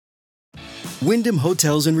Wyndham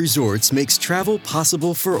Hotels and Resorts makes travel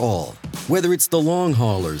possible for all. Whether it's the long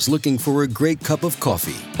haulers looking for a great cup of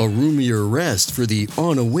coffee, a roomier rest for the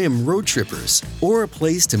on-a-whim road trippers, or a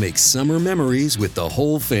place to make summer memories with the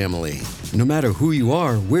whole family. No matter who you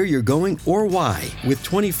are, where you're going, or why, with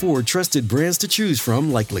 24 trusted brands to choose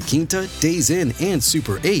from like La Quinta, Days Inn, and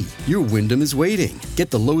Super 8, your Wyndham is waiting.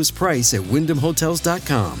 Get the lowest price at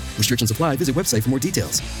wyndhamhotels.com. Restrictions apply. Visit website for more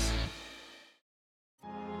details.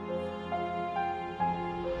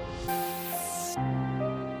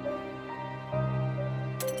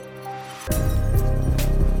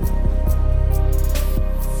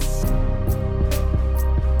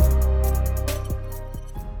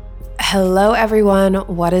 Hello everyone,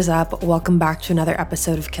 what is up? Welcome back to another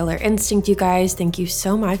episode of Killer Instinct, you guys. Thank you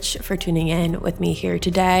so much for tuning in with me here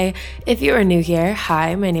today. If you are new here,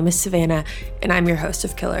 hi, my name is Savannah and I'm your host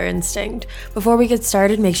of Killer Instinct. Before we get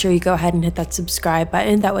started, make sure you go ahead and hit that subscribe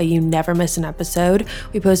button. That way you never miss an episode.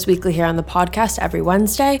 We post weekly here on the podcast every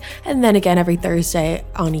Wednesday and then again every Thursday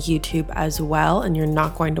on YouTube as well, and you're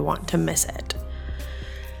not going to want to miss it.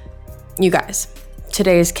 You guys,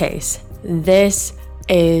 today's case, this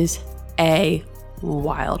is a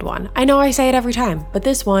wild one. I know I say it every time, but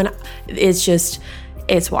this one is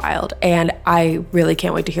it's wild, and I really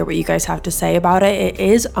can't wait to hear what you guys have to say about it. It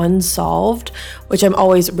is unsolved, which I'm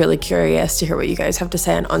always really curious to hear what you guys have to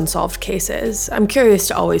say on unsolved cases. I'm curious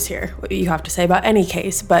to always hear what you have to say about any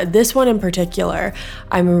case, but this one in particular,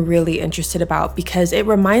 I'm really interested about because it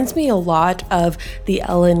reminds me a lot of the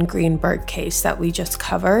Ellen Greenberg case that we just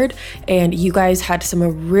covered, and you guys had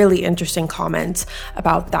some really interesting comments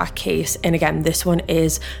about that case. And again, this one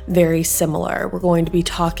is very similar. We're going to be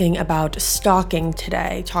talking about stalking today,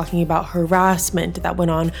 talking about harassment that went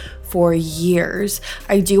on for years.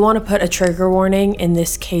 I do want to put a trigger warning in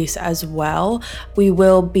this case as well. We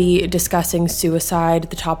will be discussing suicide.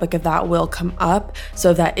 The topic of that will come up.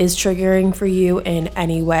 So if that is triggering for you in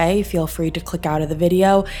any way, feel free to click out of the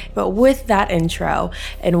video. But with that intro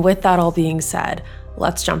and with that all being said,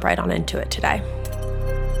 let's jump right on into it today.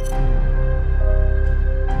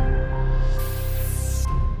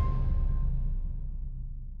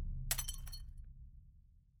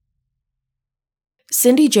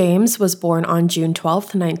 Cindy James was born on June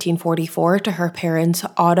 12, 1944 to her parents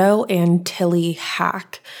Otto and Tilly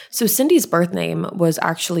Hack. So Cindy's birth name was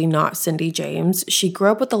actually not Cindy James. She grew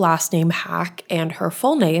up with the last name Hack, and her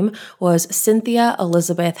full name was Cynthia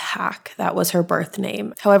Elizabeth Hack. That was her birth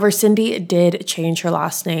name. However, Cindy did change her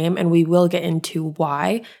last name, and we will get into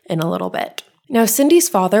why in a little bit. Now, Cindy's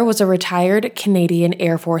father was a retired Canadian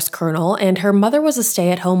Air Force colonel, and her mother was a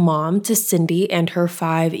stay-at-home mom to Cindy and her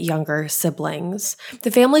 5 younger siblings.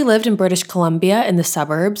 The family lived in British Columbia in the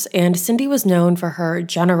suburbs, and Cindy was known for her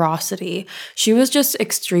generosity. She was just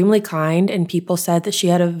extremely kind, and people said that she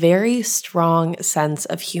had a very strong sense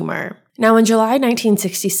of humor. Now, in July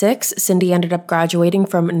 1966, Cindy ended up graduating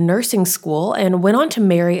from nursing school and went on to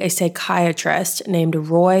marry a psychiatrist named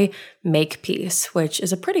Roy Makepeace, which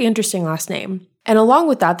is a pretty interesting last name. And along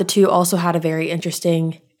with that, the two also had a very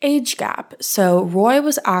interesting age gap. So Roy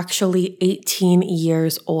was actually 18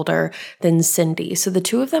 years older than Cindy. So the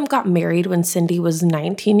two of them got married when Cindy was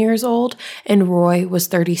 19 years old and Roy was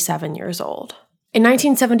 37 years old. In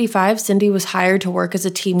 1975, Cindy was hired to work as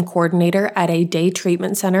a team coordinator at a day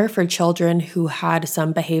treatment center for children who had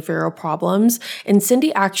some behavioral problems, and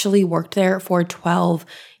Cindy actually worked there for 12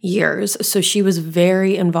 years. So she was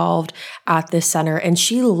very involved at this center, and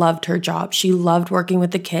she loved her job. She loved working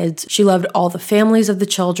with the kids. She loved all the families of the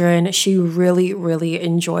children. She really, really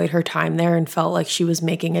enjoyed her time there and felt like she was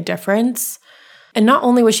making a difference. And not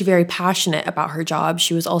only was she very passionate about her job,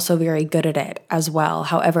 she was also very good at it as well.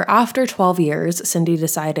 However, after 12 years, Cindy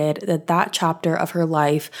decided that that chapter of her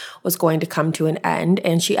life was going to come to an end,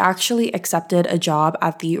 and she actually accepted a job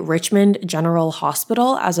at the Richmond General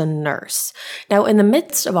Hospital as a nurse. Now, in the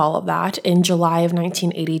midst of all of that, in July of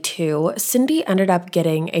 1982, Cindy ended up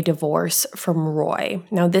getting a divorce from Roy.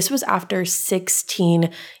 Now, this was after 16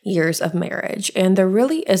 years of marriage, and there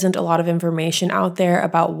really isn't a lot of information out there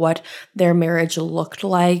about what their marriage looked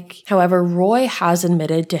like. However, Roy has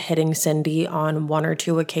admitted to hitting Cindy on 1 or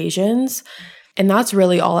 2 occasions, and that's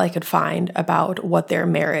really all I could find about what their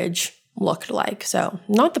marriage looked like. So,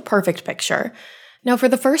 not the perfect picture. Now, for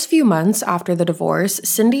the first few months after the divorce,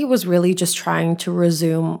 Cindy was really just trying to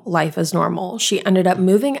resume life as normal. She ended up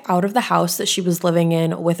moving out of the house that she was living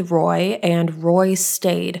in with Roy, and Roy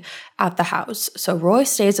stayed at the house. So Roy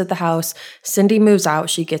stays at the house, Cindy moves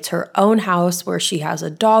out, she gets her own house where she has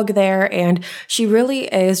a dog there, and she really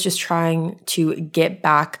is just trying to get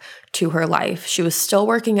back to her life. She was still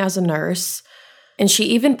working as a nurse, And she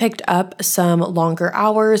even picked up some longer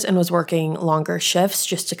hours and was working longer shifts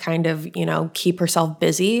just to kind of, keep herself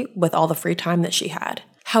busy with all the free time that she had.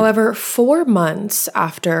 However, 4 months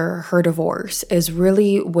after her divorce is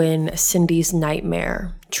really when Cindy's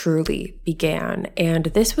nightmare truly began. And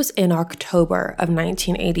this was in October of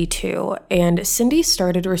 1982. And Cindy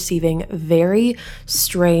started receiving very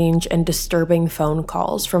strange and disturbing phone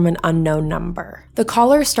calls from an unknown number. The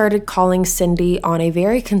caller started calling Cindy on a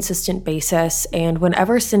very consistent basis. And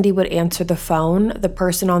whenever Cindy would answer the phone, the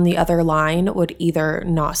person on the other line would either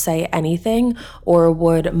not say anything or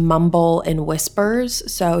would mumble in whispers.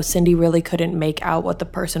 So Cindy really couldn't make out what the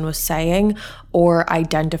person was saying or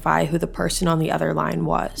identify who the person on the other line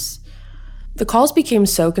was. The calls became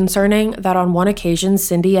so concerning that on one occasion,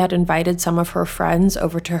 Cindy had invited some of her friends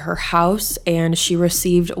over to her house, and she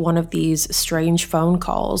received one of these strange phone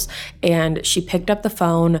calls, and she picked up the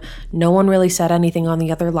phone. No one really said anything on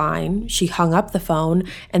the other line. She hung up the phone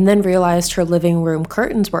and then realized her living room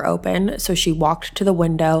curtains were open, so she walked to the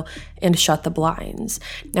window and shut the blinds.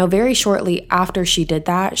 Now, very shortly after she did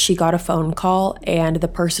that, she got a phone call, and the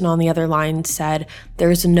person on the other line said,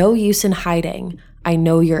 "There's no use in hiding. I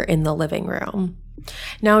know you're in the living room."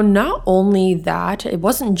 Now, not only that, it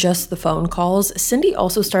wasn't just the phone calls. Cindy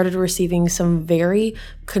also started receiving some very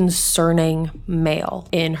concerning mail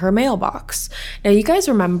in her mailbox. Now, you guys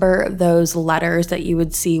remember those letters that you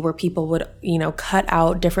would see where people would, cut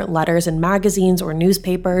out different letters in magazines or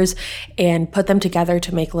newspapers and put them together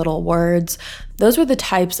to make little words? Those were the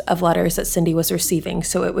types of letters that Cindy was receiving.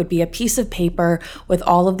 So it would be a piece of paper with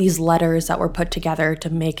all of these letters that were put together to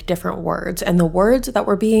make different words. And the words that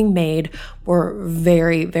were being made were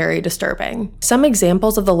very, very disturbing. Some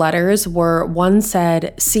examples of the letters were, one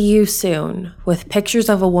said, "See you soon," with pictures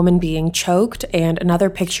of a woman being choked and another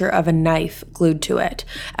picture of a knife glued to it,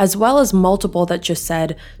 as well as multiple that just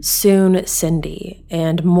said, "Soon, Cindy,"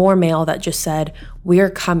 and more mail that just said, "We're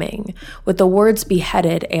coming," with the words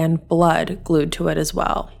 "beheaded" and "blood" glued to it as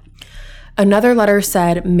well. Another letter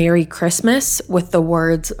said "Merry Christmas" with the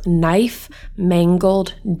words "knife,"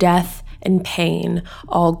 "mangled," "death," and "pain"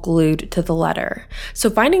 all glued to the letter. So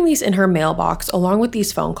finding these in her mailbox along with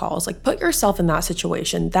these phone calls, put yourself in that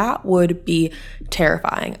situation. That would be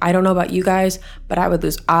terrifying. I don't know about you guys, but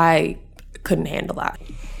I couldn't handle that.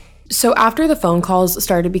 So after the phone calls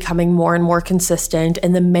started becoming more and more consistent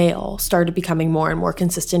and the mail started becoming more and more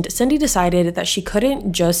consistent, Cindy decided that she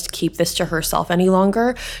couldn't just keep this to herself any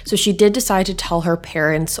longer. So she did decide to tell her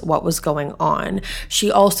parents what was going on. She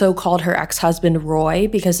also called her ex-husband Roy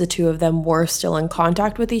because the two of them were still in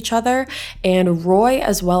contact with each other. And Roy,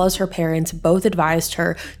 as well as her parents, both advised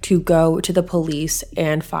her to go to the police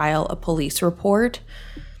and file a police report.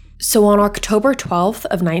 So on October 12th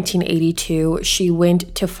of 1982, she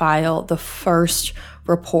went to file the first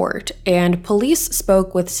report, and police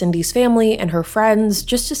spoke with Cindy's family and her friends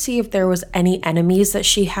just to see if there was any enemies that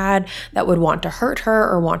she had that would want to hurt her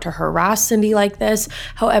or want to harass Cindy like this.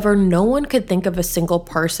 However, no one could think of a single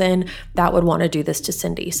person that would want to do this to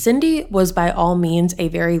Cindy. Cindy was by all means a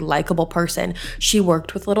very likable person. She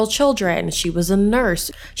worked with little children. She was a nurse.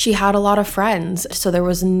 She had a lot of friends. So there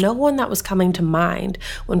was no one that was coming to mind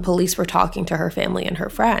when police were talking to her family and her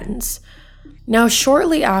friends. Now,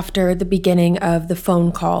 shortly after the beginning of the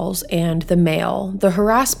phone calls and the mail, the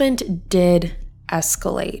harassment did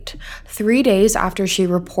escalate. 3 days after she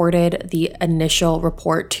reported the initial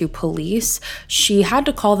report to police, she had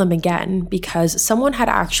to call them again because someone had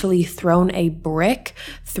actually thrown a brick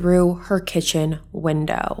through her kitchen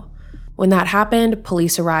window. When that happened,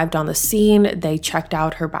 police arrived on the scene. They checked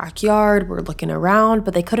out her backyard, were looking around,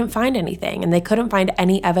 but they couldn't find anything, and they couldn't find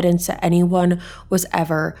any evidence that anyone was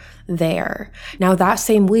ever there. Now, that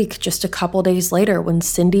same week, just a couple days later, when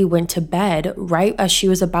Cindy went to bed, right as she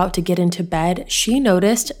was about to get into bed, she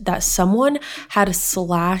noticed that someone had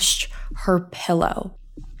slashed her pillow.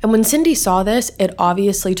 And when Cindy saw this, it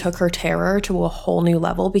obviously took her terror to a whole new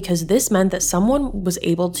level because this meant that someone was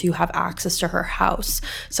able to have access to her house.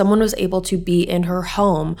 Someone was able to be in her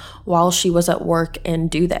home while she was at work and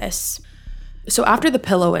do this. So after the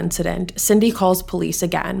pillow incident, Cindy calls police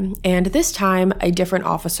again, and this time a different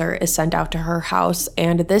officer is sent out to her house,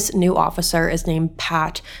 and this new officer is named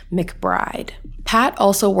Pat McBride. Pat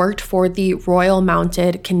also worked for the Royal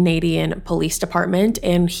Mounted Canadian Police Department,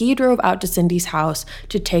 and he drove out to Cindy's house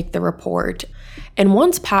to take the report. And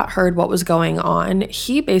once Pat heard what was going on,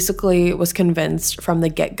 he basically was convinced from the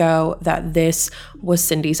get-go that this was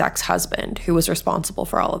Cindy's ex-husband who was responsible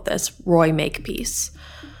for all of this, Roy Makepeace.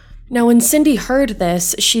 Now, when Cindy heard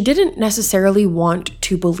this, she didn't necessarily want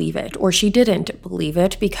to believe it, or she didn't believe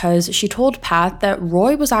it because she told Pat that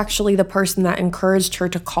Roy was actually the person that encouraged her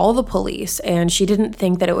to call the police, and she didn't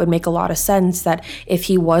think that it would make a lot of sense that if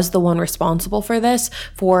he was the one responsible for this,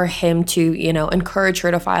 for him to, encourage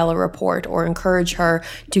her to file a report or encourage her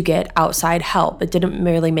to get outside help. It didn't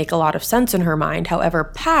really make a lot of sense in her mind. However,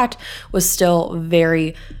 Pat was still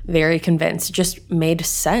very, very convinced. It just made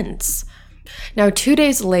sense. Now, 2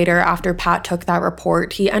 days later, after Pat took that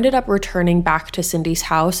report, he ended up returning back to Cindy's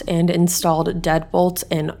house and installed deadbolts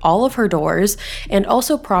in all of her doors and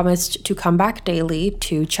also promised to come back daily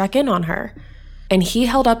to check in on her. And he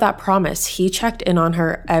held up that promise. He checked in on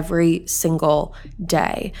her every single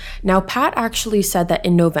day. Now, Pat actually said that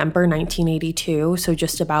in November 1982, so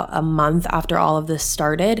just about a month after all of this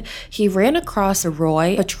started, he ran across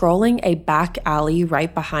Roy patrolling a back alley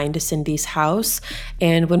right behind Cindy's house.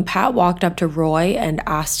 And when Pat walked up to Roy and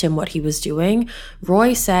asked him what he was doing,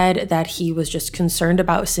 Roy said that he was just concerned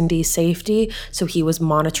about Cindy's safety, so he was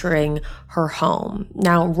monitoring her home.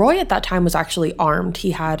 Now, Roy at that time was actually armed.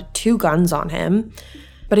 He had 2 guns on him.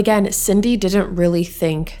 But again, Cindy didn't really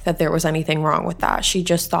think that there was anything wrong with that. She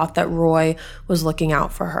just thought that Roy was looking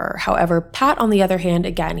out for her. However, Pat, on the other hand,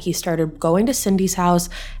 again, he started going to Cindy's house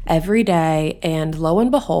every day, and lo and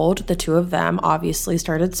behold, the 2 of them obviously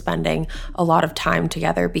started spending a lot of time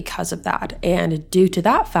together because of that. And due to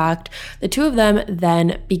that fact, the 2 of them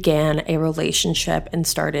then began a relationship and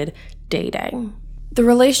started dating. The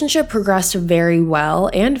relationship progressed very well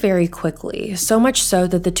and very quickly, so much so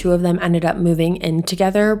that the 2 of them ended up moving in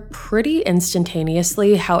together pretty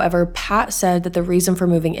instantaneously. However, Pat said that the reason for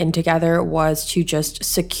moving in together was to just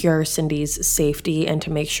secure Cindy's safety and to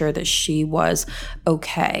make sure that she was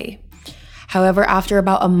okay. However, after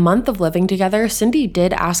about a month of living together, Cindy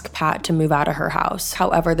did ask Pat to move out of her house.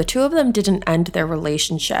 However, the 2 of them didn't end their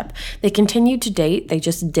relationship. They continued to date, they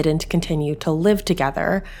just didn't continue to live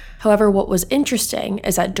together. However, what was interesting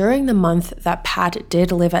is that during the month that Pat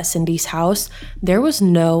did live at Cindy's house, there was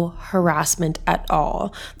no harassment at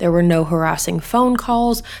all. There were no harassing phone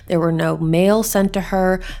calls, there were no mail sent to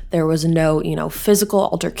her, there was no, physical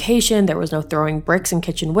altercation, there was no throwing bricks in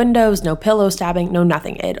kitchen windows, no pillow stabbing, no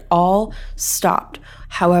nothing. It all stopped.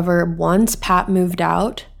 However, once Pat moved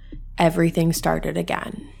out, everything started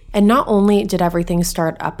again. And not only did everything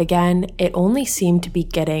start up again, it only seemed to be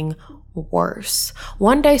getting worse.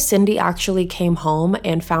 One day, Cindy actually came home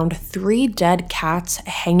and found 3 dead cats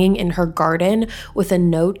hanging in her garden with a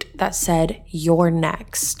note that said, "You're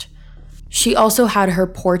next." She also had her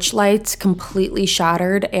porch lights completely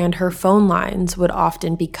shattered, and her phone lines would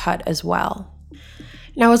often be cut as well.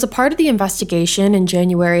 Now, as a part of the investigation in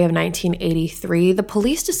January of 1983, the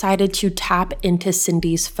police decided to tap into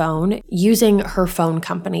Cindy's phone using her phone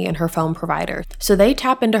company and her phone provider. So they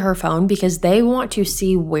tap into her phone because they want to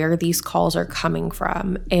see where these calls are coming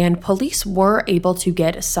from. And police were able to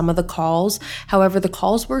get some of the calls. However, the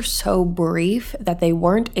calls were so brief that they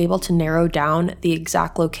weren't able to narrow down the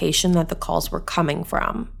exact location that the calls were coming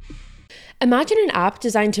from. Imagine an app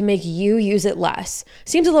designed to make you use it less.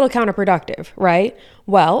 Seems a little counterproductive, right?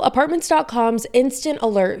 Well, Apartments.com's Instant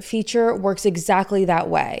Alert feature works exactly that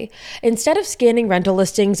way. Instead of scanning rental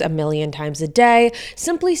listings a million times a day,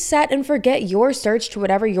 simply set and forget your search to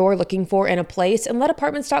whatever you're looking for in a place and let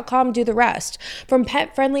Apartments.com do the rest. From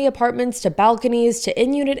pet-friendly apartments to balconies to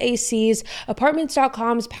in-unit ACs,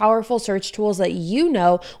 Apartments.com's powerful search tools let you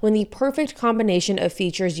know when the perfect combination of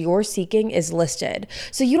features you're seeking is listed.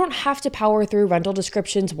 So you don't have to power through rental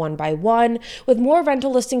descriptions one by one. With more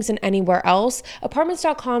rental listings than anywhere else,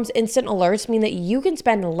 Apartments.com's instant alerts mean that you can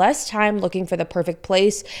spend less time looking for the perfect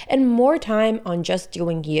place and more time on just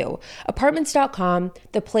doing you. Apartments.com,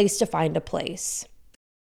 the place to find a place.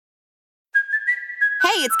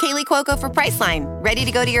 Hey, it's Kaylee Cuoco for Priceline. Ready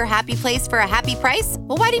to go to your happy place for a happy price?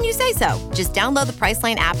 Well, why didn't you say so? Just download the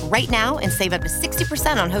Priceline app right now and save up to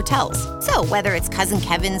 60% on hotels. So whether it's Cousin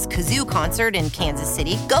Kevin's Kazoo Concert in Kansas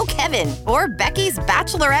City, go Kevin, or Becky's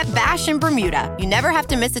Bachelorette Bash in Bermuda, you never have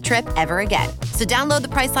to miss a trip ever again. So download the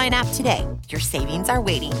Priceline app today. Your savings are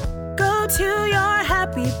waiting. Go to your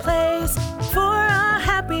happy place for a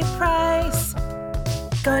happy price.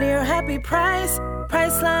 Go to your happy price,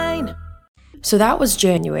 Priceline. So that was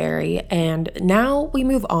January, and now we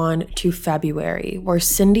move on to February, where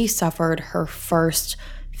Cindy suffered her first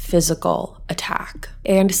physical attack.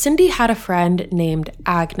 And Cindy had a friend named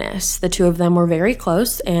Agnes. The two of them were very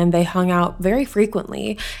close and they hung out very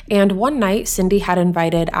frequently. And one night, Cindy had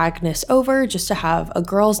invited Agnes over just to have a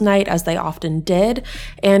girls' night, as they often did.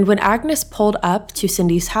 And when Agnes pulled up to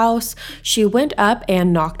Cindy's house, she went up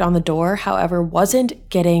and knocked on the door, however, wasn't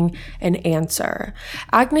getting an answer.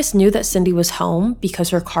 Agnes knew that Cindy was home because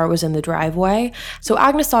her car was in the driveway. So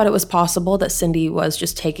Agnes thought it was possible that Cindy was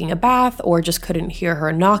just taking a bath or just couldn't hear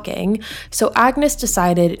her knocking. So Agnes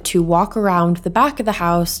decided to walk around the back of the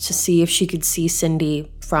house to see if she could see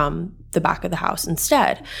Cindy from the back of the house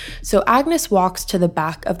instead. So Agnes walks to the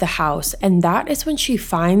back of the house, and that is when she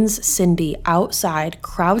finds Cindy outside,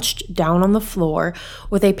 crouched down on the floor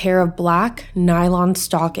with a pair of black nylon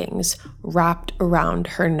stockings wrapped around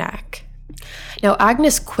her neck. Now,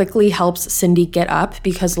 Agnes quickly helps Cindy get up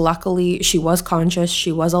because luckily she was conscious,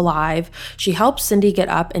 she was alive. She helps Cindy get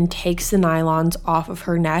up and takes the nylons off of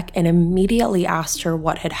her neck and immediately asked her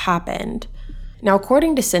what had happened. Now,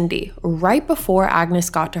 according to Cindy, right before Agnes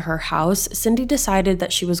got to her house, Cindy decided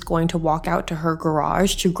that she was going to walk out to her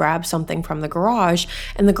garage to grab something from the garage,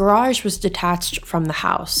 and the garage was detached from the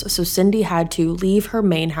house. So Cindy had to leave her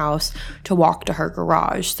main house to walk to her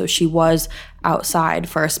garage. So she was outside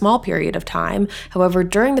for a small period of time. However,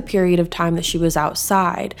 during the period of time that she was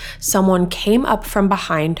outside, someone came up from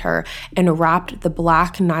behind her and wrapped the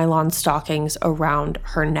black nylon stockings around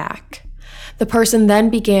her neck. The person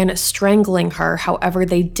then began strangling her. However,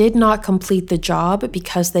 they did not complete the job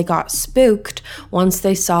because they got spooked once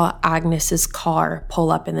they saw Agnes's car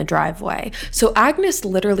pull up in the driveway. So Agnes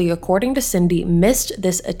literally, according to Cindy, missed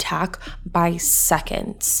this attack by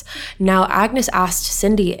seconds. Now, Agnes asked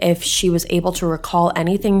Cindy if she was able to recall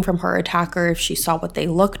anything from her attacker, if she saw what they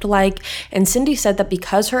looked like. And Cindy said that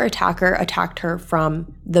because her attacker attacked her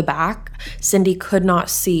from the back, Cindy could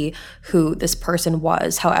not see who this person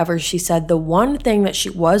was. However, she said the one thing that she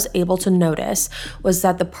was able to notice was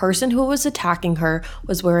that the person who was attacking her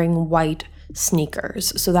was wearing white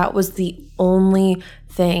sneakers. So that was the only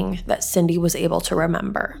thing that Cindy was able to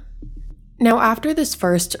remember. Now, after this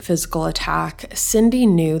first physical attack, Cindy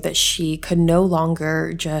knew that she could no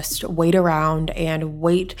longer just wait around and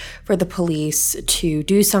wait for the police to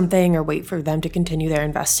do something or wait for them to continue their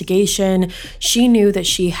investigation. She knew that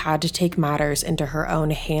she had to take matters into her own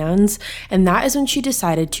hands, and that is when she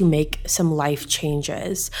decided to make some life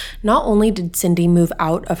changes. Not only did Cindy move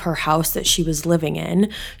out of her house that she was living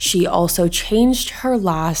in, she also changed her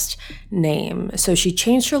last name. So she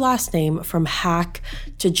changed her last name from Hack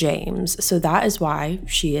to James. So that is why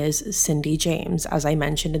she is Cindy James. As I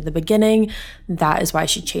mentioned in the beginning, that is why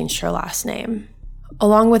she changed her last name.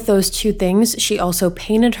 Along with those two things, she also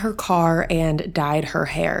painted her car and dyed her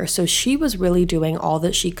hair. So she was really doing all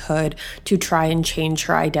that she could to try and change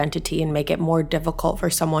her identity and make it more difficult for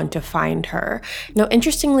someone to find her. Now,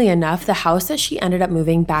 interestingly enough, the house that she ended up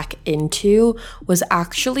moving back into was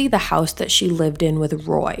actually the house that she lived in with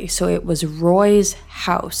Roy. So it was Roy's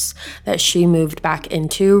house that she moved back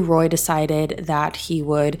into. Roy decided that he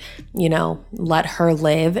would, let her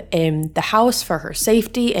live in the house for her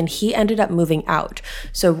safety, and he ended up moving out.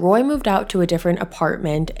 So Roy moved out to a different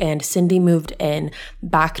apartment and Cindy moved in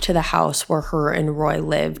back to the house where her and Roy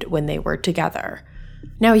lived when they were together.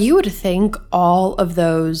 Now, you would think all of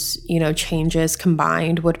those, changes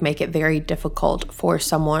combined would make it very difficult for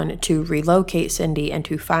someone to relocate Cindy and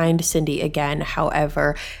to find Cindy again.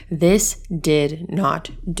 However, this did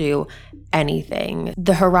not do anything.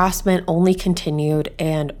 The harassment only continued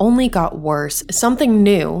and only got worse. Something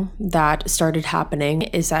new that started happening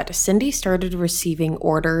is that Cindy started receiving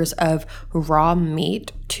orders of raw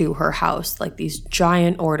meat to her house, like these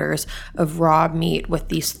giant orders of raw meat with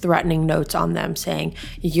these threatening notes on them saying,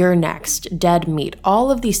 "You're next," dead meat,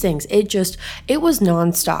 all of these things. It was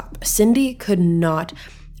nonstop. Cindy could not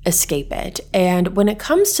escape it. And when it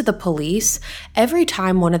comes to the police, every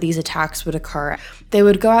time one of these attacks would occur, they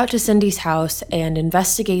would go out to Cindy's house and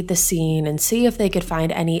investigate the scene and see if they could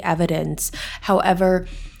find any evidence. However,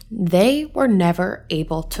 they were never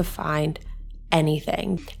able to find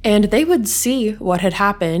anything. And they would see what had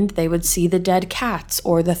happened. They would see the dead cats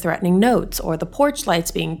or the threatening notes or the porch lights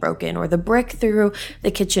being broken or the brick through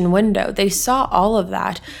the kitchen window. They saw all of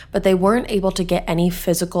that, but they weren't able to get any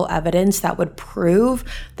physical evidence that would prove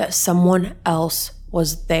that someone else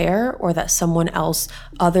was there or that someone else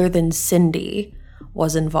other than Cindy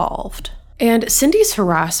was involved. And Cindy's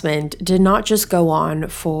harassment did not just go on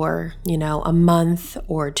for, a month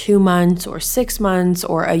or 2 months or 6 months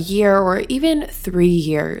or a year or even 3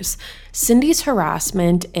 years. Cindy's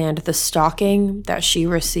harassment and the stalking that she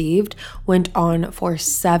received went on for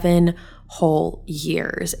 7 whole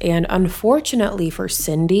years. And unfortunately for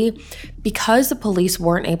Cindy, because the police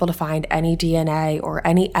weren't able to find any DNA or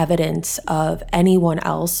any evidence of anyone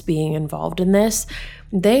else being involved in this,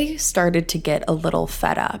 they started to get a little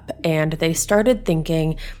fed up, and they started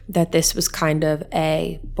thinking that this was kind of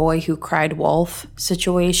a boy who cried wolf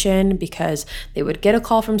situation, because they would get a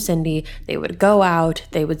call from Cindy, they would go out,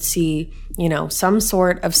 they would see, some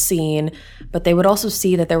sort of scene, but they would also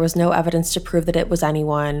see that there was no evidence to prove that it was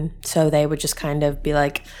anyone. So they would just kind of be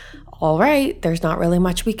like, all right, there's not really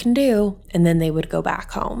much we can do. And then they would go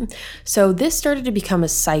back home. So this started to become a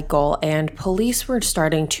cycle, and police were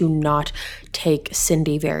starting to not take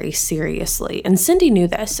Cindy very seriously. And Cindy knew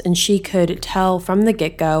this, and she could tell from the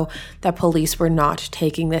get-go that police were not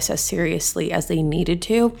taking this as seriously as they needed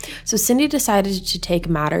to. So Cindy decided to take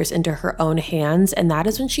matters into her own hands, and that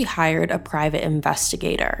is when she hired a private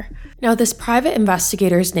investigator. Now, this private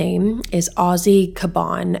investigator's name is Ozzy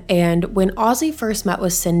Caban, and when Ozzy first met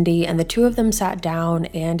with Cindy and the two of them sat down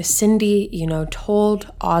and Cindy,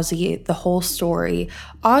 told Ozzy the whole story,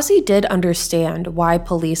 Ozzy did understand why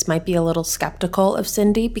police might be a little skeptical of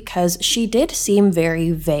Cindy, because she did seem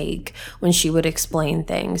very vague when she would explain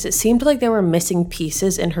things. It seemed like there were missing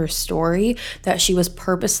pieces in her story that she was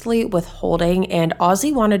purposely withholding, and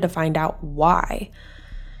Ozzy wanted to find out why.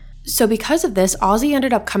 So because of this, Ozzy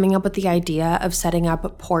ended up coming up with the idea of setting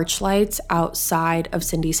up porch lights outside of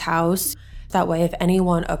Cindy's house. That way, if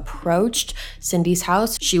anyone approached Cindy's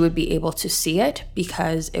house, she would be able to see it,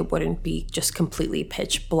 because it wouldn't be just completely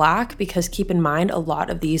pitch black, because keep in mind, a lot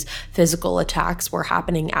of these physical attacks were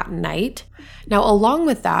happening at night. Now, along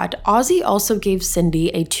with that, Ozzy also gave Cindy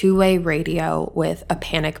a two-way radio with a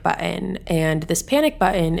panic button. And this panic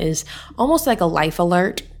button is almost like a life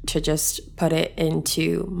alert, to just put it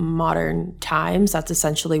into modern times. That's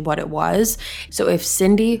essentially what it was. So if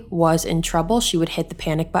Cindy was in trouble, she would hit the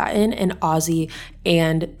panic button, and Ozzy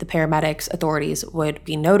and the paramedics authorities would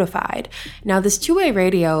be notified. Now, this two-way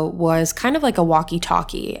radio was kind of like a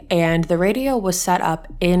walkie-talkie, and the radio was set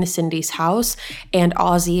up in Cindy's house, and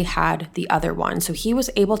Ozzy had the other one. So he was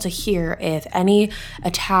able to hear if any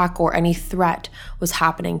attack or any threat was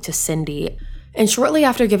happening to Cindy. And shortly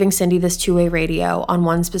after giving Cindy this two-way radio on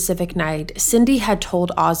one specific night, Cindy had told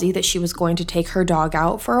Ozzy that she was going to take her dog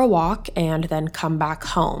out for a walk and then come back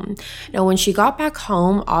home. Now, when she got back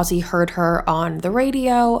home, Ozzy heard her on the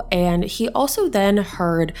radio, and he also then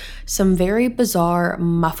heard some very bizarre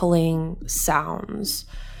muffling sounds.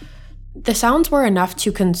 The sounds were enough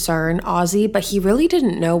to concern Ozzy, but he really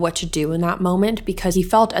didn't know what to do in that moment, because he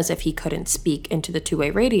felt as if he couldn't speak into the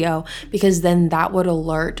two-way radio, because then that would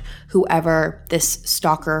alert whoever this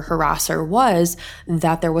stalker harasser was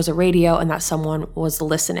that there was a radio and that someone was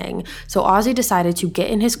listening. So Ozzy decided to get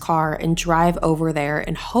in his car and drive over there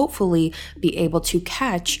and hopefully be able to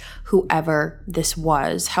catch whoever this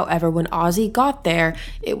was. However, when Ozzy got there,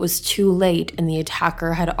 it was too late and the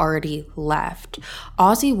attacker had already left.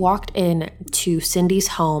 Ozzy walked in to Cindy's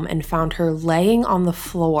home and found her laying on the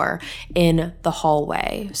floor in the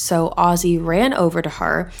hallway. So Ozzy ran over to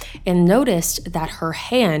her and noticed that her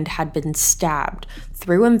hand had been stabbed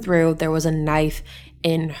through and through. There was a knife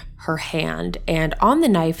in her hand, and on the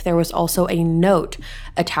knife there was also a note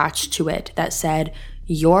attached to it that said,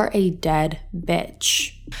 "You're a dead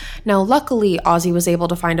bitch." Now, luckily, Ozzy was able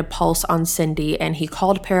to find a pulse on Cindy, and he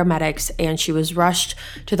called paramedics, and she was rushed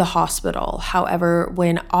to the hospital. However,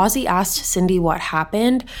 when Ozzy asked Cindy what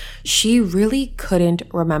happened, she really couldn't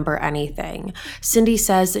remember anything. Cindy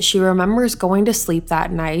says that she remembers going to sleep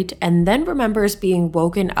that night and then remembers being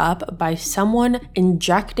woken up by someone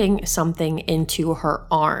injecting something into her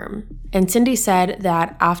arm. And Cindy said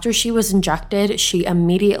that after she was injected, she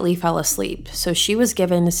immediately fell asleep. So she was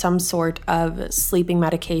given some sort of sleeping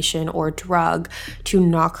medication or drug to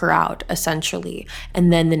knock her out, essentially.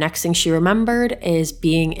 And then the next thing she remembered is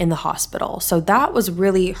being in the hospital. So that was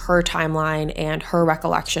really her timeline and her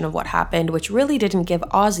recollection of what happened, which really didn't give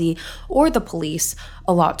Ozzy or the police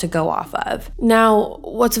a lot to go off of. Now,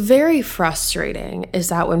 what's very frustrating is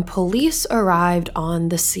that when police arrived on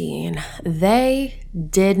the scene, they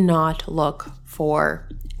did not look for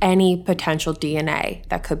any potential DNA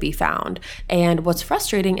that could be found. And what's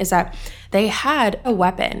frustrating is that they had a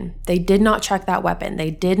weapon. They did not check that weapon. They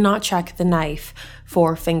did not check the knife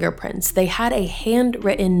for fingerprints. They had a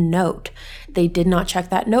handwritten note. They did not check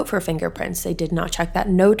that note for fingerprints. They did not check that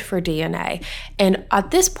note for DNA. And at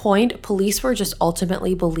this point, police were just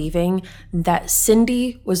ultimately believing that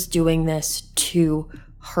Cindy was doing this to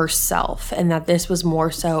herself and that this was more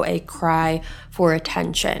so a cry for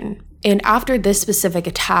attention. And after this specific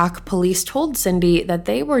attack, police told Cindy that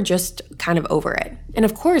they were just kind of over it. And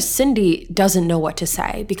of course, Cindy doesn't know what to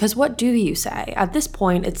say, because what do you say? At this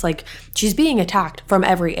point, it's like she's being attacked from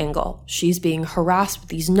every angle. She's being harassed with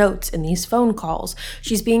these notes and these phone calls.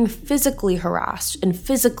 She's being physically harassed and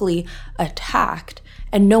physically attacked,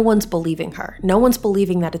 and no one's believing her. No one's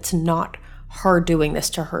believing that it's not her doing this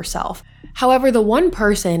to herself. However, the one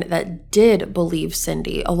person that did believe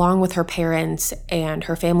Cindy, along with her parents and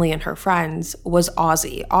her family and her friends, was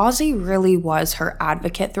Ozzy. Ozzy really was her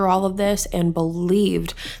advocate through all of this and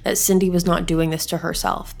believed that Cindy was not doing this to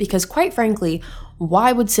herself. Because quite frankly,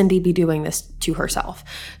 why would Cindy be doing this to herself?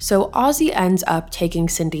 So Ozzy ends up taking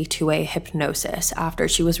Cindy to a hypnosis after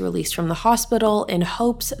she was released from the hospital in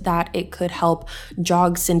hopes that it could help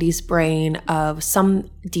jog Cindy's brain of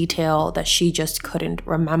some detail that she just couldn't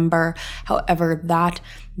remember. However, that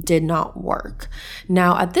did not work.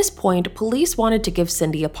 Now, at this point, police wanted to give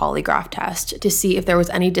Cindy a polygraph test to see if there was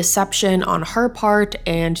any deception on her part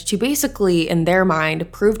and to basically, in their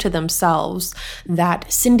mind, prove to themselves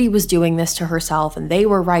that Cindy was doing this to herself and they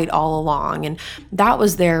were right all along. And that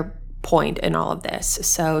was their point in all of this.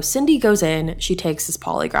 So Cindy goes in, she takes this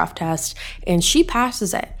polygraph test, and she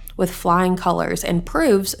passes it with flying colors and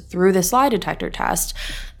proves through this lie detector test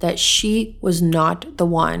that she was not the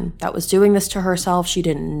one that was doing this to herself. She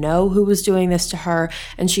didn't know who was doing this to her,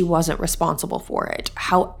 and she wasn't responsible for it.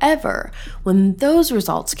 However, when those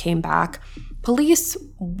results came back, police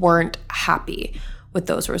weren't happy with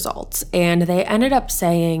those results, and they ended up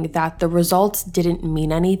saying that the results didn't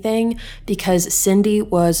mean anything because Cindy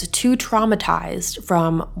was too traumatized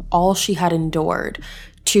from all she had endured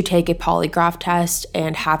to take a polygraph test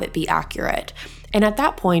and have it be accurate. And at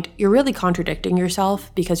that point, you're really contradicting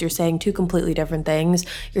yourself because you're saying two completely different things.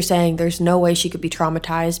 You're saying there's no way she could be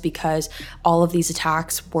traumatized because all of these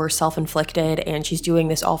attacks were self-inflicted and she's doing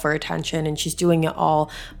this all for attention and she's doing it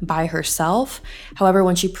all by herself. However,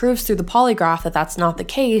 when she proves through the polygraph that that's not the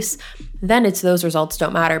case, then it's those results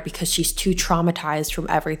don't matter because she's too traumatized from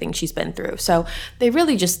everything she's been through. So they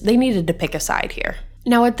needed to pick a side here.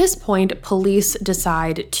 Now, at this point, police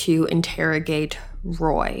decide to interrogate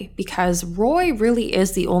Roy because Roy really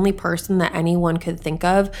is the only person that anyone could think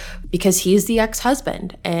of because he's the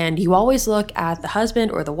ex-husband. And you always look at the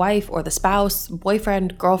husband or the wife or the spouse,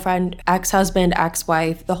 boyfriend, girlfriend, ex-husband,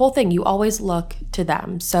 ex-wife, the whole thing. You always look to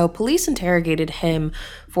them. So police interrogated him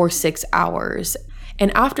for 6 hours.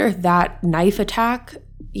 And after that knife attack,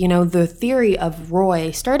 the theory of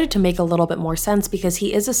Roy started to make a little bit more sense because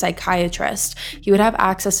he is a psychiatrist. He would have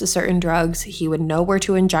access to certain drugs. He would know where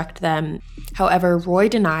to inject them. However, Roy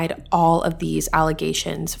denied all of these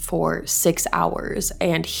allegations for 6 hours.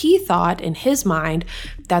 And he thought in his mind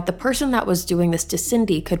that the person that was doing this to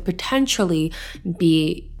Cindy could potentially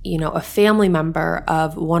be a family member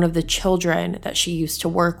of one of the children that she used to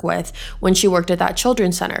work with when she worked at that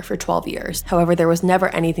children's center for 12 years. However, there was never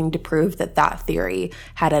anything to prove that that theory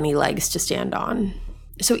had any legs to stand on.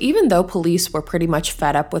 So even though police were pretty much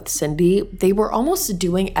fed up with Cindy, they were almost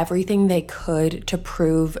doing everything they could to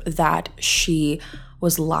prove that she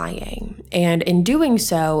was lying. And in doing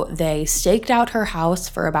so, they staked out her house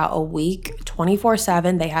for about a week,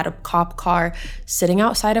 24/7. They had a cop car sitting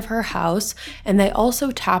outside of her house, and they also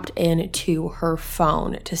tapped into her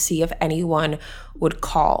phone to see if anyone would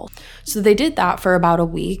call. So they did that for about a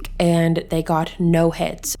week, and they got no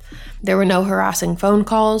hits. There were no harassing phone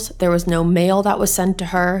calls. There was no mail that was sent to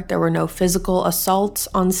her. There were no physical assaults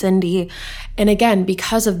on Cindy. And again,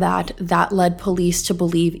 because of that led police to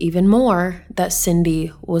believe even more that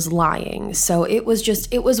Cindy was lying. So it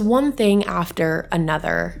was one thing after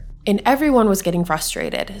another. And everyone was getting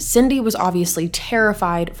frustrated. Cindy was obviously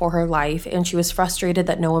terrified for her life, and she was frustrated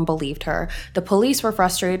that no one believed her. The police were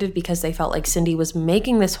frustrated because they felt like Cindy was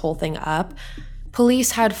making this whole thing up.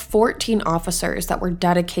 Police had 14 officers that were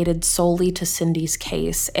dedicated solely to Cindy's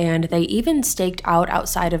case, and they even staked out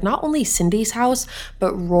outside of not only Cindy's house,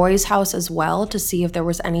 but Roy's house as well to see if there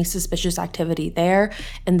was any suspicious activity there,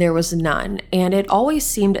 and there was none. And it always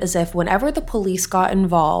seemed as if whenever the police got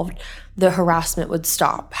involved, the harassment would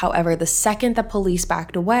stop. However, the second the police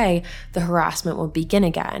backed away, the harassment would begin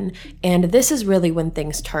again. And this is really when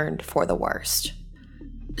things turned for the worst.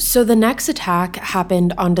 So the next attack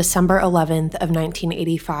happened on December 11th of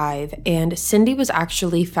 1985, and Cindy was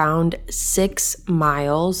actually found 6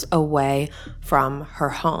 miles away from her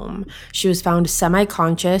home. She was found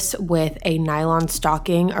semi-conscious with a nylon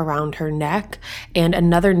stocking around her neck and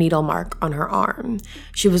another needle mark on her arm.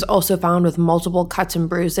 She was also found with multiple cuts and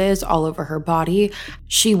bruises all over her body.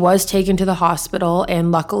 She was taken to the hospital,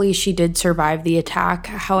 and luckily she did survive the attack.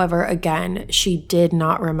 However, again, she did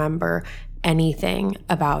not remember anything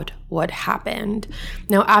about what happened.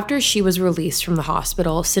 Now, after she was released from the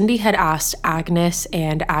hospital, Cindy had asked Agnes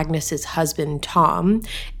and Agnes's husband, Tom,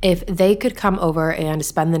 if they could come over and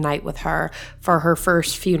spend the night with her for her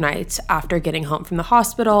first few nights after getting home from the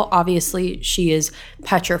hospital. Obviously, she is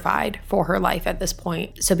petrified for her life at this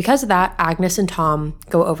point. So because of that, Agnes and Tom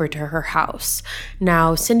go over to her house.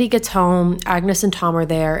 Now, Cindy gets home, Agnes and Tom are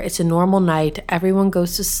there. It's a normal night. Everyone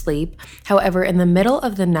goes to sleep. However, in the middle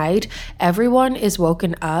of the night, everyone is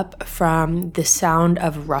woken up from the sound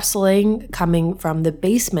of rustling coming from the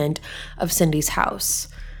basement of Cindy's house.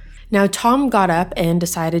 Now, Tom got up and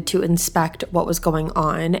decided to inspect what was going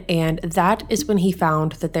on, and that is when he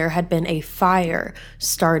found that there had been a fire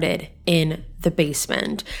started in the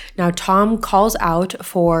basement. Now, Tom calls out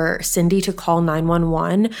for Cindy to call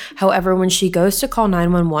 911. However, when she goes to call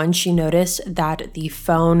 911, she noticed that the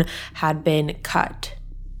phone had been cut.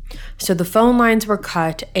 So the phone lines were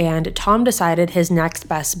cut, and Tom decided his next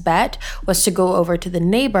best bet was to go over to the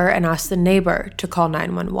neighbor and ask the neighbor to call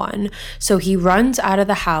 911. So he runs out of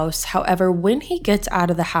the house. However, when he gets out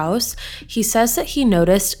of the house, he says that he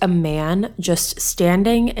noticed a man just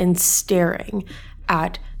standing and staring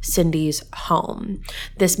at Cindy's home.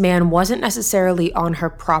 This man wasn't necessarily on her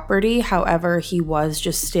property. However, he was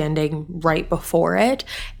just standing right before it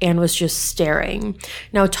and was just staring.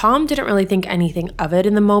 Now, Tom didn't really think anything of it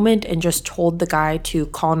in the moment and just told the guy to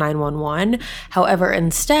call 911. However,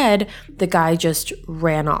 instead, the guy just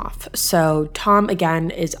ran off. So Tom, again,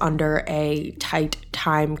 is under a tight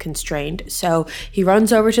time constraint. So he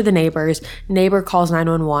runs over to the neighbors. Neighbor calls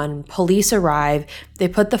 911. Police arrive. They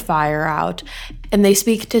put the fire out, and they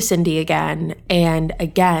speak to Cindy again. And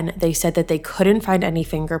again, they said that they couldn't find any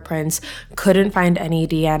fingerprints, couldn't find any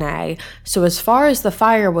DNA. So as far as the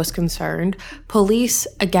fire was concerned, police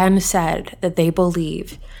again said that they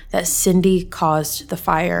believe that Cindy caused the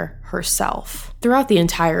fire herself. Throughout the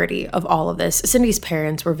entirety of all of this, Cindy's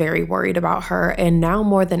parents were very worried about her, and now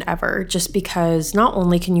more than ever, just because not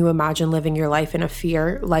only can you imagine living your life in a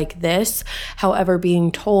fear like this, however, being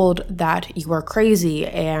told that you are crazy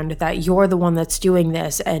and that you're the one that's doing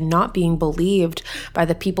this and not being believed by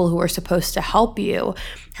the people who are supposed to help you,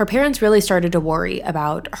 her parents really started to worry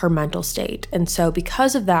about her mental state. And so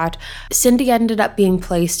because of that, Cindy ended up being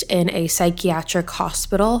placed in a psychiatric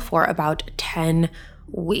hospital for about 10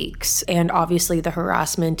 weeks. And obviously the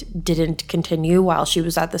harassment didn't continue while she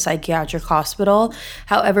was at the psychiatric hospital.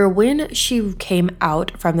 However, when she came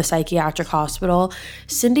out from the psychiatric hospital,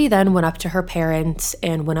 Cindy then went up to her parents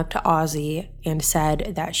and went up to Ozzy and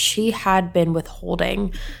said that she had been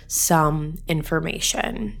withholding some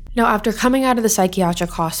information. Now, after coming out of the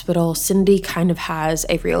psychiatric hospital, Cindy kind of has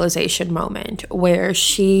a realization moment where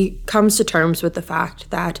she comes to terms with the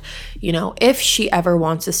fact that, if she ever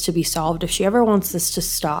wants this to be solved, if she ever wants this to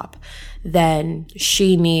stop, then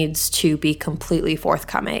she needs to be completely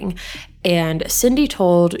forthcoming. And Cindy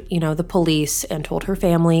told, the police and told her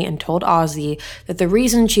family and told Ozzy that the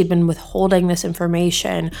reason she'd been withholding this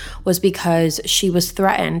information was because she was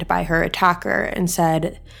threatened by her attacker, and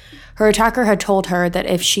said her attacker had told her that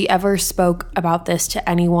if she ever spoke about this to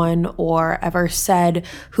anyone or ever said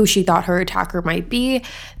who she thought her attacker might be,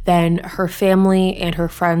 then her family and her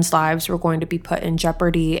friends' lives were going to be put in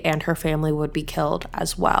jeopardy and her family would be killed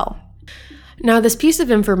as well. Now, this piece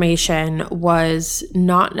of information was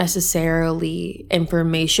not necessarily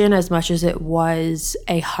information as much as it was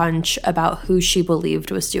a hunch about who she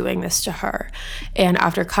believed was doing this to her. And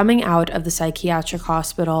after coming out of the psychiatric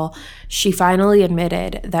hospital, she finally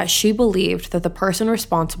admitted that she believed that the person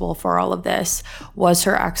responsible for all of this was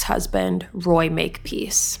her ex-husband, Roy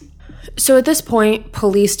Makepeace. So at this point,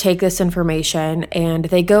 police take this information and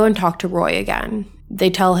they go and talk to Roy again. They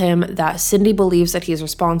tell him that Cindy believes that he's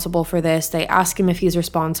responsible for this. They ask him if he's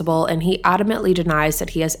responsible, and he adamantly denies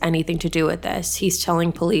that he has anything to do with this. He's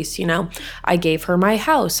telling police, I gave her my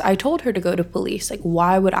house. I told her to go to police. Like,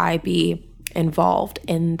 why would I be involved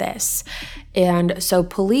in this? And so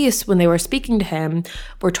police, when they were speaking to him,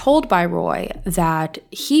 were told by Roy that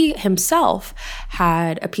he himself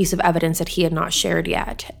had a piece of evidence that he had not shared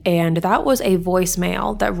yet. And that was a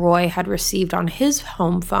voicemail that Roy had received on his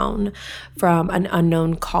home phone from an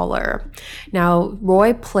unknown caller. Now,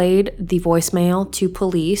 Roy played the voicemail to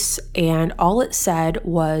police, and all it said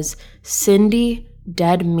was, "Cindy,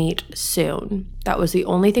 dead meat soon." That was the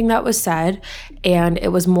only thing that was said, and it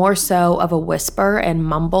was more so of a whisper and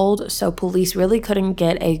mumbled, so police really couldn't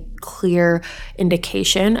get a clear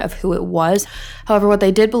indication of who it was. However, what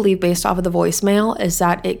they did believe based off of the voicemail is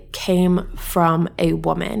that it came from a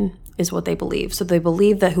woman, is what they believe. So they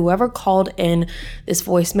believe that whoever called in this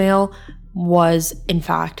voicemail was in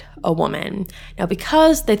fact a woman. Now,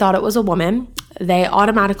 because they thought it was a woman, they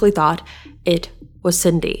automatically thought it was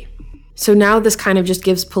Cindy. So now this kind of just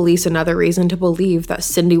gives police another reason to believe that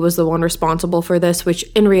Cindy was the one responsible for this, which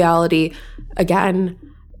in reality, again,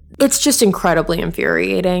 it's just incredibly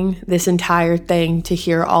infuriating, this entire thing, to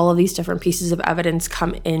hear all of these different pieces of evidence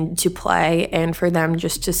come into play and for them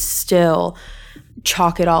just to still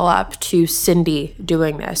chalk it all up to Cindy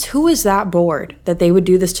doing this. Who is that bored that they would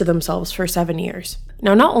do this to themselves for 7 years?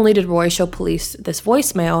 Now, not only did Roy show police this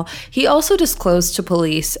voicemail, he also disclosed to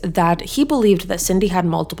police that he believed that Cindy had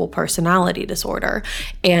multiple personality disorder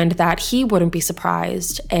and that he wouldn't be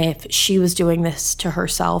surprised if she was doing this to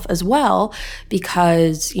herself as well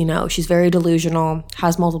because, you know, she's very delusional,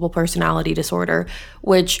 has multiple personality disorder,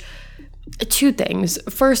 which... Two things.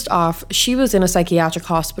 First off, she was in a psychiatric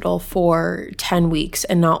hospital for 10 weeks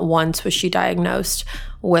and not once was she diagnosed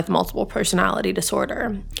with multiple personality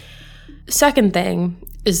disorder. Second thing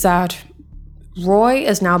is that Roy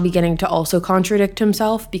is now beginning to also contradict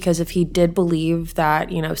himself because if he did believe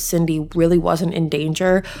that, you know, Cindy really wasn't in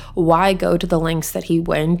danger, why go to the lengths that he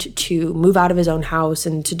went to move out of his own house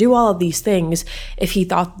and to do all of these things if he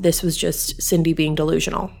thought this was just Cindy being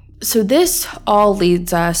delusional? So this all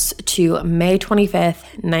leads us to May 25th,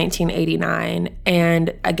 1989.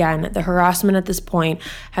 And again, the harassment at this point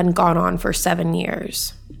had gone on for 7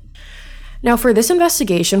 years. Now, for this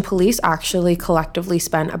investigation, police actually collectively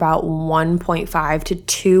spent about $1.5 to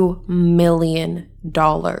 $2 million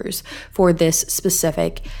for this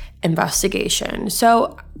specific investigation.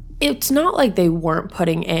 So it's not like they weren't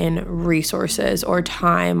putting in resources or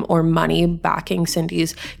time or money backing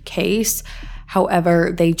Cindy's case.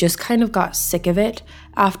 However, they just kind of got sick of it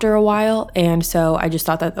after a while. And so I just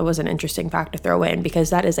thought that was an interesting fact to throw in because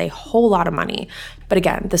that is a whole lot of money. But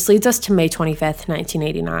again, this leads us to May 25th,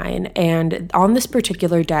 1989. And on this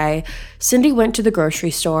particular day, Cindy went to the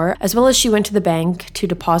grocery store as well as she went to the bank to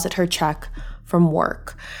deposit her check from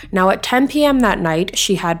work. Now at 10 p.m. that night,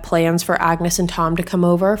 she had plans for Agnes and Tom to come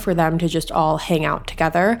over for them to just all hang out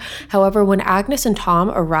together. However, when Agnes and Tom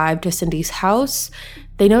arrived to Cindy's house,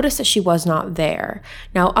 they noticed that she was not there.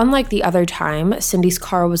 Now, unlike the other time, Cindy's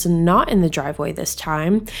car was not in the driveway this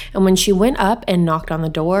time, and when she went up and knocked on the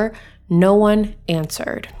door, no one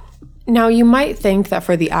answered. Now, you might think that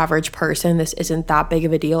for the average person, this isn't that big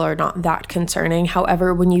of a deal or not that concerning.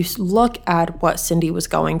 However, when you look at what Cindy was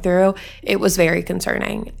going through, it was very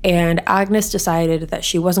concerning. And Agnes decided that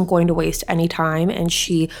she wasn't going to waste any time, and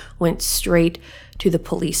she went straight to the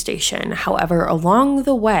police station. However, along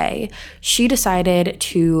the way, she decided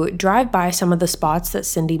to drive by some of the spots that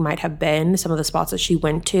Cindy might have been, some of the spots that she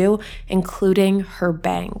went to, including her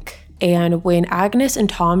bank. And when Agnes and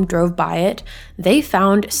Tom drove by it, they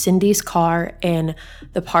found Cindy's car in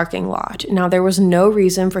the parking lot. Now, there was no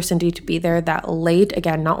reason for Cindy to be there that late.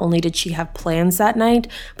 Again, not only did she have plans that night,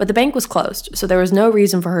 but the bank was closed. So there was no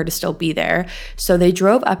reason for her to still be there. So they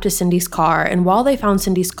drove up to Cindy's car. And while they found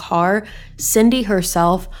Cindy's car, Cindy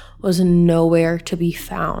herself was nowhere to be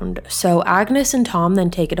found. So Agnes and Tom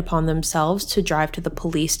then take it upon themselves to drive to the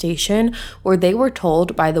police station, where they were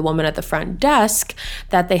told by the woman at the front desk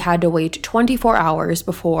that they had to wait 24 hours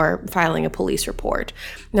before filing a police report.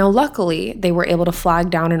 Now, luckily, they were able to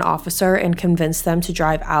flag down an officer and convince them to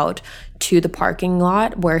drive out to the parking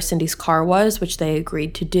lot where Cindy's car was, which they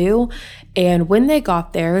agreed to do. And when they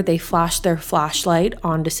got there, they flashed their flashlight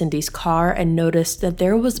onto Cindy's car and noticed that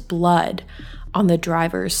there was blood on the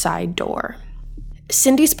driver's side door.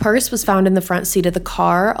 Cindy's purse was found in the front seat of the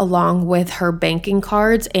car, along with her banking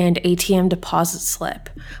cards and ATM deposit slip.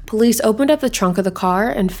 Police opened up the trunk of the car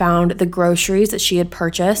and found the groceries that she had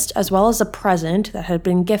purchased, as well as a present that had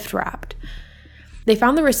been gift wrapped. They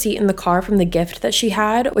found the receipt in the car from the gift that she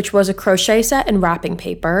had, which was a crochet set and wrapping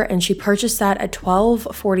paper, and she purchased that at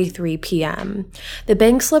 12:43 p.m. The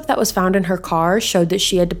bank slip that was found in her car showed that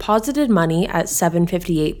she had deposited money at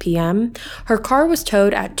 7:58 p.m. Her car was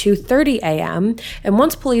towed at 2:30 a.m., and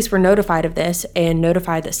once police were notified of this and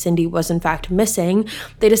notified that Cindy was in fact missing,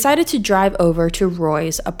 they decided to drive over to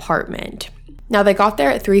Roy's apartment. Now, they got there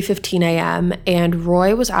at 3:15 a.m., and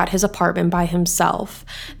Roy was at his apartment by himself.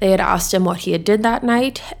 They had asked him what he had did that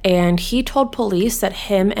night, and he told police that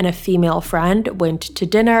him and a female friend went to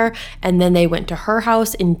dinner, and then they went to her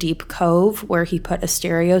house in Deep Cove, where he put a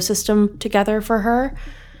stereo system together for her.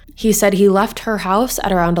 He said he left her house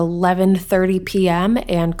at around 11:30 p.m.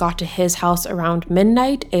 and got to his house around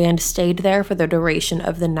midnight and stayed there for the duration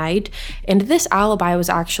of the night. And this alibi was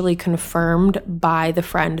actually confirmed by the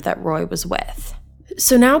friend that Roy was with.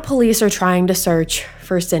 So now police are trying to search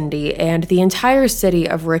for Cindy, and the entire city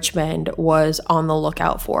of Richmond was on the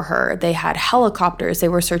lookout for her. They had helicopters. They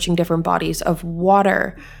were searching different bodies of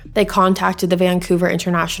water. They contacted the Vancouver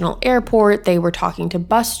International Airport. They were talking to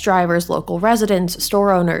bus drivers, local residents,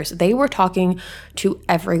 store owners. They were talking to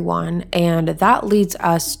everyone. And that leads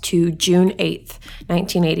us to June 8th,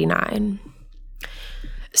 1989.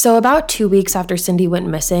 So about 2 weeks after Cindy went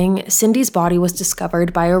missing, Cindy's body was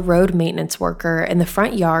discovered by a road maintenance worker in the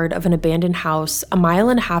front yard of an abandoned house 1.5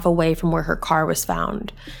 miles away from where her car was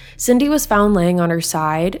found. Cindy was found laying on her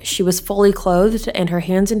side. She was fully clothed and her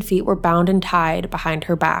hands and feet were bound and tied behind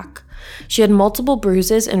her back. She had multiple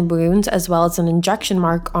bruises and wounds as well as an injection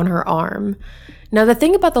mark on her arm. Now, the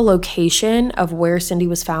thing about the location of where Cindy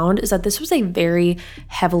was found is that this was a very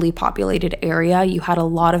heavily populated area. You had a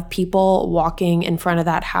lot of people walking in front of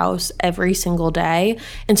that house every single day.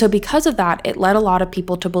 And so because of that, it led a lot of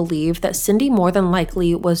people to believe that Cindy more than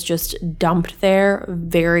likely was just dumped there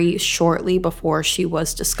very shortly before she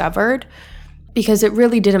was discovered, because it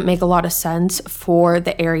really didn't make a lot of sense for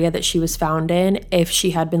the area that she was found in if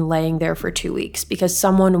she had been laying there for 2 weeks, because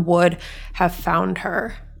someone would have found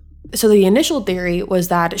her. So the initial theory was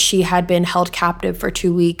that she had been held captive for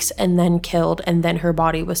 2 weeks and then killed, and then her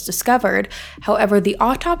body was discovered. However, the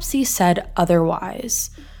autopsy said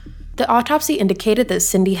otherwise. The autopsy indicated that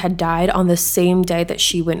Cindy had died on the same day that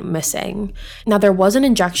she went missing. Now, there was an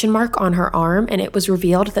injection mark on her arm, and it was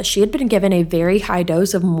revealed that she had been given a very high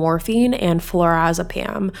dose of morphine and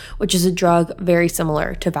flurazepam, which is a drug very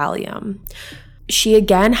similar to Valium. She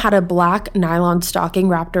again had a black nylon stocking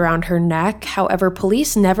wrapped around her neck. However,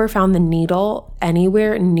 police never found the needle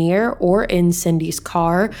anywhere near or in Cindy's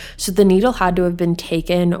car, so the needle had to have been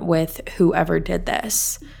taken with whoever did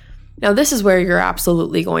this. Now, this is where you're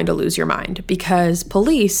absolutely going to lose your mind, because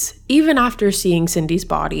police, even after seeing Cindy's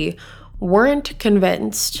body, weren't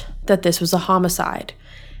convinced that this was a homicide.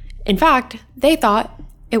 In fact, they thought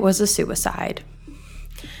it was a suicide.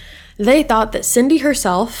 They thought that Cindy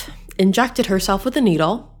herself injected herself with a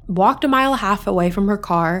needle, walked 1.5 miles away from her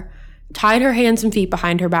car, tied her hands and feet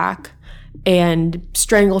behind her back, and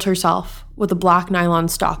strangled herself with a black nylon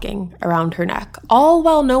stocking around her neck, all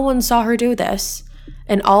while no one saw her do this,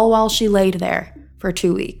 and all while she laid there for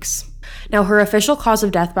 2 weeks. Now, her official cause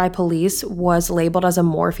of death by police was labeled as a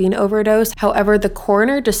morphine overdose. However, the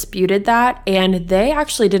coroner disputed that, and they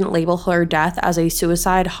actually didn't label her death as a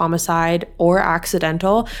suicide, homicide, or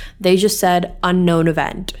accidental. They just said unknown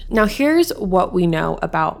event. Now, here's what we know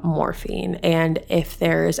about morphine, and if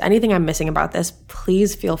there's anything I'm missing about this,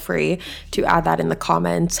 please feel free to add that in the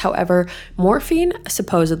comments. However, morphine,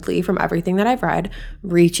 supposedly, from everything that I've read,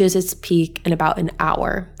 reaches its peak in about an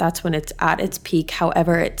hour. That's when it's at its peak.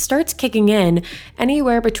 However, it starts kicking in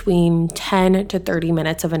anywhere between 10 to 30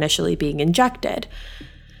 minutes of initially being injected.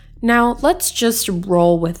 Now, let's just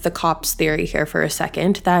roll with the cops' theory here for a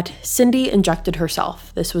second that Cindy injected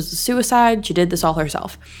herself. This was a suicide. She did this all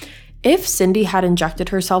herself. If Cindy had injected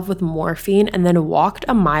herself with morphine and then walked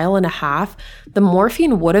 1.5 miles, the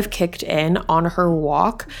morphine would have kicked in on her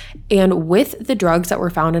walk, and with the drugs that were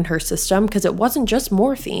found in her system, because it wasn't just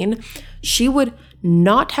morphine, she would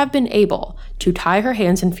not have been able to tie her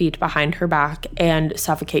hands and feet behind her back and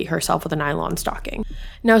suffocate herself with a nylon stocking.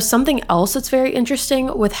 Now, something else that's very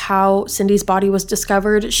interesting with how Cindy's body was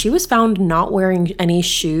discovered, she was found not wearing any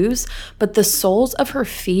shoes, but the soles of her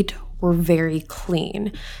feet were very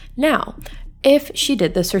clean. Now, if she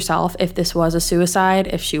did this herself, if this was a suicide,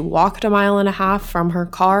 if she walked 1.5 miles from her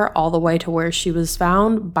car all the way to where she was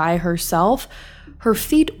found by herself, her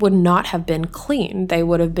feet would not have been clean. They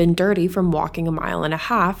would have been dirty from walking 1.5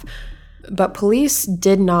 miles. But police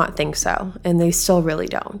did not think so, and they still really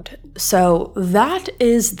don't. So that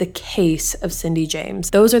is the case of Cindy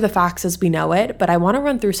James. Those are the facts as we know it, but I want to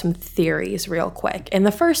run through some theories real quick. And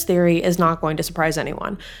the first theory is not going to surprise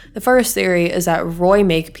anyone. The first theory is that Roy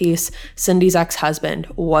Makepeace, Cindy's ex-husband,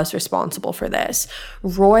 was responsible for this.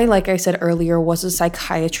 Roy, like I said earlier, was a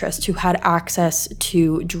psychiatrist who had access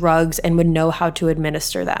to drugs and would know how to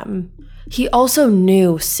administer them. He also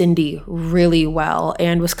knew Cindy really well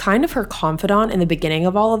and was kind of her confidant in the beginning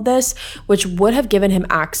of all of this, which would have given him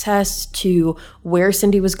access to where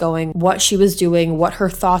Cindy was going, what she was doing, what her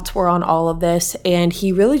thoughts were on all of this. And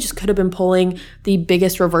he really just could have been pulling the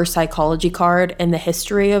biggest reverse psychology card in the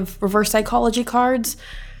history of reverse psychology cards.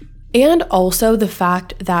 And also the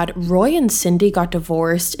fact that Roy and Cindy got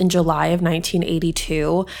divorced in July of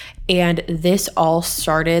 1982, and this all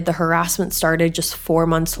started, the harassment started just 4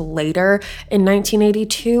 months later in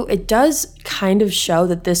 1982. It does kind of show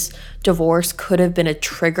that this divorce could have been a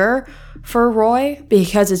trigger for Roy,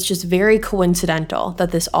 because it's just very coincidental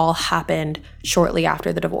that this all happened shortly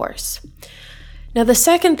after the divorce. Now, the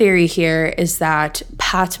second theory here is that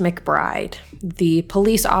Pat McBride, the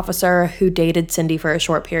police officer who dated Cindy for a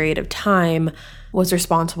short period of time, was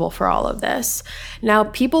responsible for all of this. Now,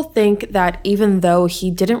 people think that even though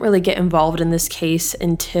he didn't really get involved in this case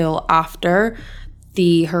until after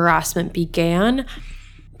the harassment began,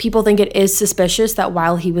 people think it is suspicious that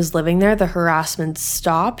while he was living there, the harassment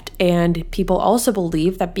stopped. And people also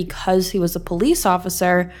believe that because he was a police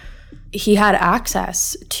officer, he had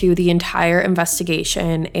access to the entire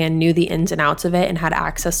investigation and knew the ins and outs of it and had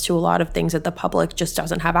access to a lot of things that the public just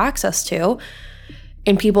doesn't have access to.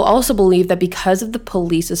 And people also believe that because of the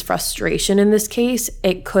police's frustration in this case,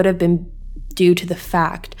 it could have been due to the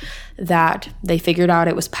fact that they figured out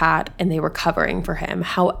it was Pat and they were covering for him.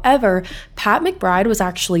 However, Pat McBride was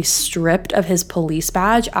actually stripped of his police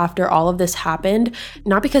badge after all of this happened,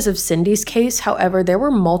 not because of Cindy's case. However, there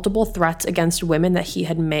were multiple threats against women that he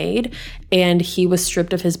had made, and he was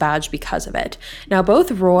stripped of his badge because of it. Now,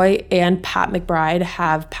 both Roy and Pat McBride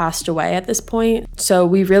have passed away at this point, so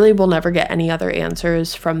we really will never get any other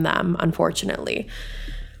answers from them, unfortunately.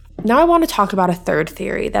 Now I want to talk about a third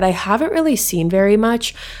theory that I haven't really seen very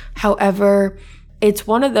much. However, it's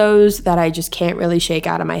one of those that I just can't really shake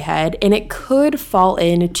out of my head, and it could fall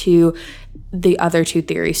into the other two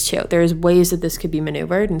theories too. There's ways that this could be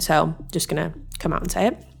maneuvered, and so I'm just going to come out and say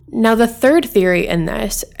it. Now, the third theory in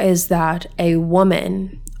this is that a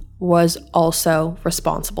woman was also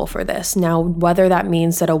responsible for this. Now, whether that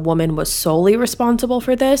means that a woman was solely responsible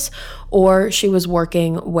for this or she was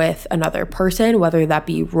working with another person, whether that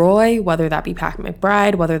be Roy, whether that be Pat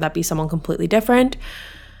McBride, whether that be someone completely different.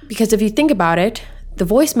 Because if you think about it, the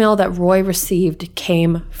voicemail that Roy received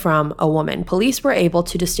came from a woman. Police were able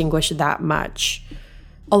to distinguish that much.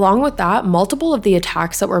 Along with that, multiple of the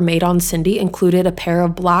attacks that were made on Cindy included a pair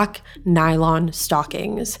of black nylon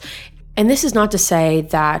stockings. And this is not to say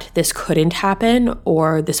that this couldn't happen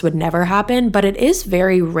or this would never happen, but it is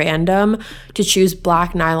very random to choose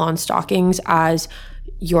black nylon stockings as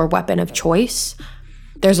your weapon of choice.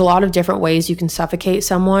 There's a lot of different ways you can suffocate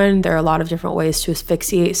someone. There are a lot of different ways to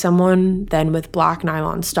asphyxiate someone than with black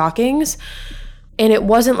nylon stockings. And it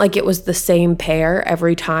wasn't like it was the same pair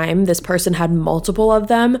every time. This person had multiple of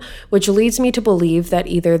them, which leads me to believe that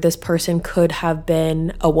either this person could have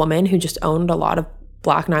been a woman who just owned a lot of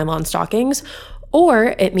black nylon stockings,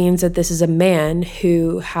 or it means that this is a man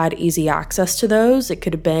who had easy access to those. It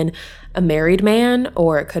could have been a married man,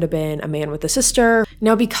 or it could have been a man with a sister.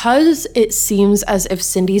 Now, because it seems as if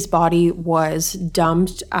Cindy's body was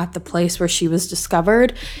dumped at the place where she was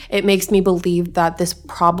discovered, it makes me believe that this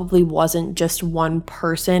probably wasn't just one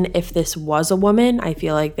person. If this was a woman, I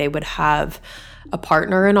feel like they would have a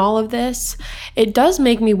partner in all of this. It does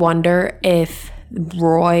make me wonder if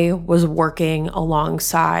Roy was working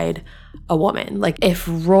alongside a woman. Like if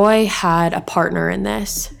Roy had a partner in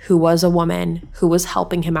this who was a woman who was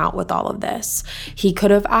helping him out with all of this, he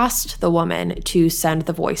could have asked the woman to send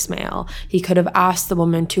the voicemail. He could have asked the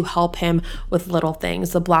woman to help him with little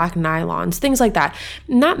things, the black nylons, things like that.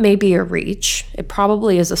 And that may be a reach. It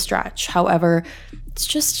probably is a stretch. However, it's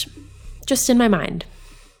just in my mind.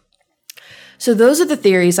 So those are the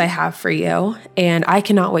theories I have for you, and I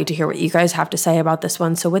cannot wait to hear what you guys have to say about this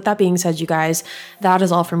one. So with that being said, you guys, that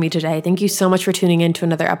is all for me today. Thank you so much for tuning in to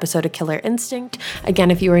another episode of Killer Instinct.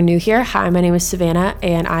 Again, if you are new here, hi, my name is Savannah,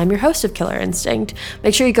 and I'm your host of Killer Instinct.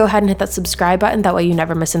 Make sure you go ahead and hit that subscribe button. That way you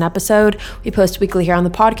never miss an episode. We post weekly here on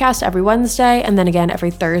the podcast every Wednesday, and then again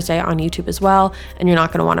every Thursday on YouTube as well, and you're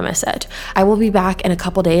not going to want to miss it. I will be back in a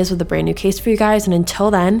couple days with a brand new case for you guys, and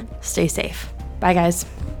until then, stay safe. Bye, guys.